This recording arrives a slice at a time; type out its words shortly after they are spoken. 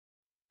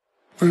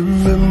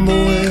Remember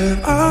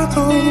when I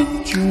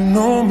told you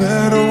no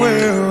matter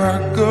where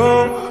I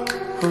go,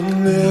 I'll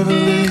never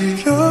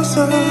leave your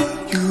side,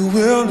 you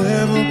will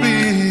never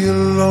be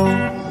alone.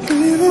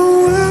 Even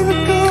when we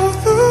go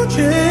through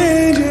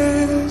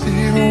changes,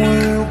 even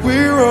when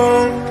we're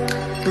wrong,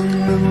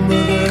 remember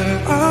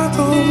that I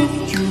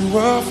told you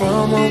I'll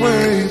find my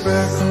way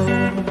back home.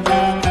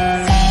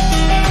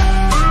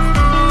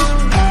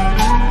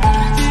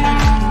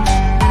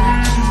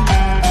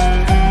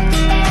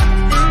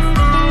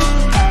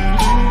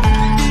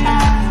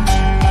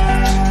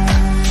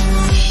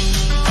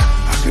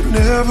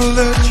 Never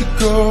let you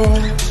go,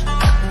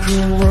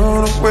 couldn't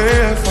run away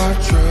if I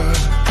tried.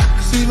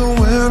 'Cause even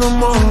when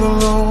I'm all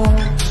alone,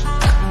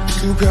 you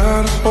still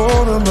got a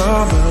hold of my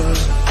mind.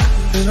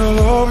 And I'll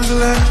always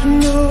let you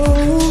know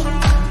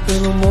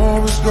that I'm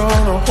always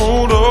gonna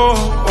hold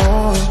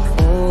on.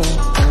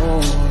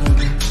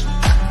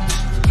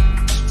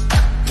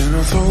 And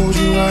I told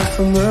you right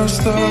from the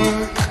start,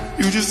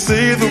 you just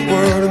say the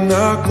word and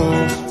I go.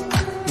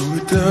 No,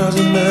 it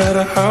doesn't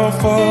matter how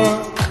far,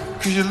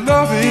 'cause your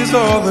love is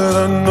all that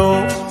I know.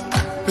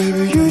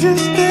 Baby, you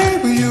just stay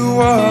where you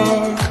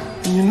are,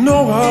 and you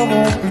know I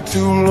won't be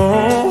too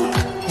long.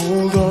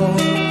 Hold on,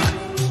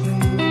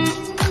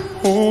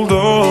 hold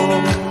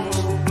on.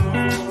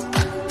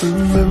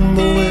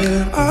 Remember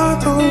when I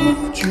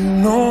told you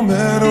no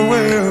matter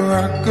where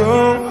I go,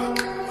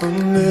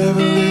 I'll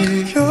never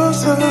leave your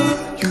side,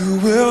 you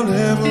will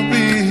never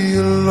be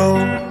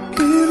alone.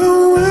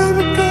 Even when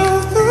we go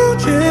through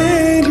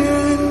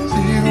changes,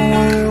 even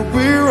when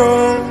we're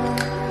wrong,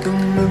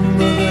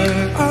 remember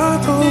that I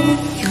told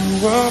you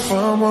I'll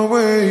find my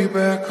way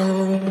back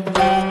home.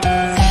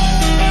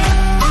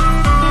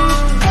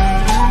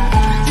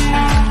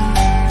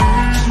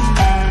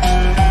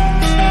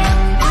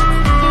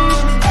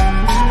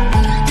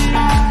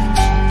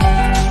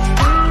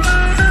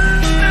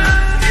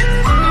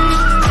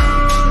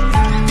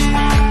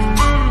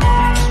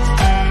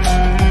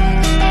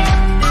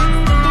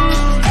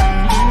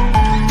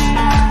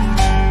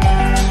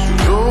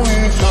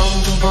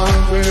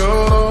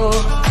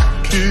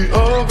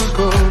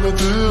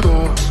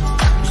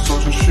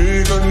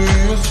 시간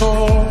위에서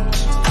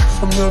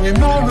선명히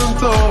너는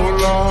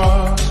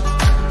떠올라.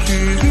 길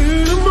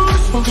잃은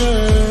맘속에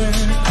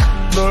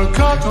널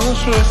가둔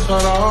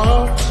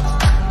사람.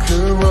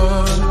 그만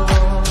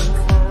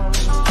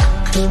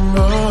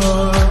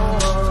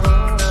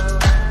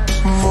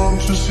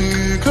멈춘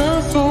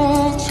시간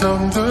속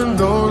잠든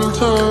너를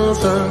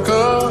찾아가.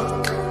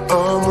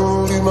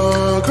 아무리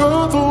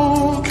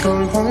막아도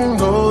결국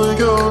너의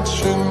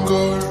곁인 걸.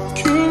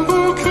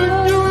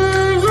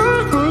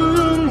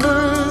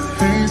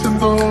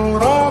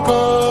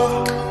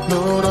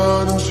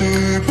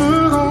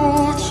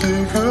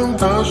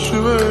 다시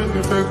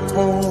way back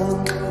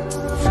home.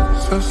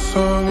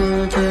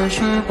 세상을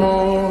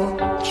뒤집어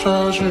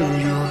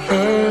찾으려 해.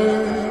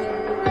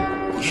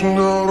 오직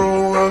너로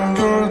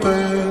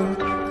연결된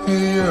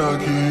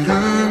이야기를.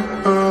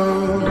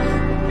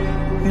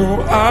 No,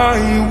 I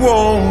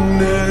won't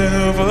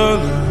never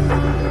lose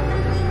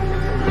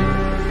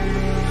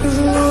as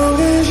long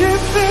as you're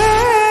there.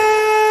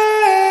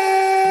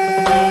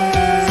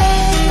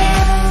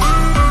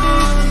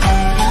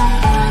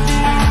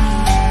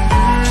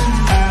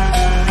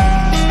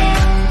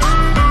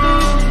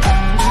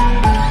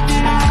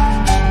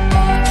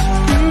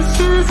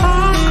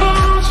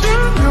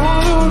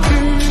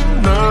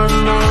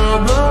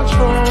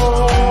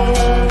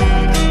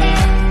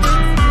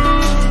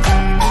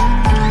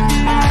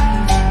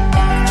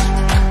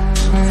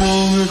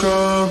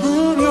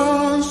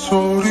 감으면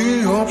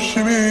소리 없이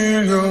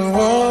밀려와.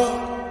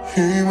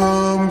 이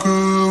마음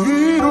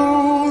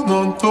그리로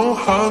넌 또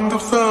한 겹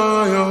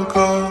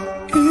쌓여가.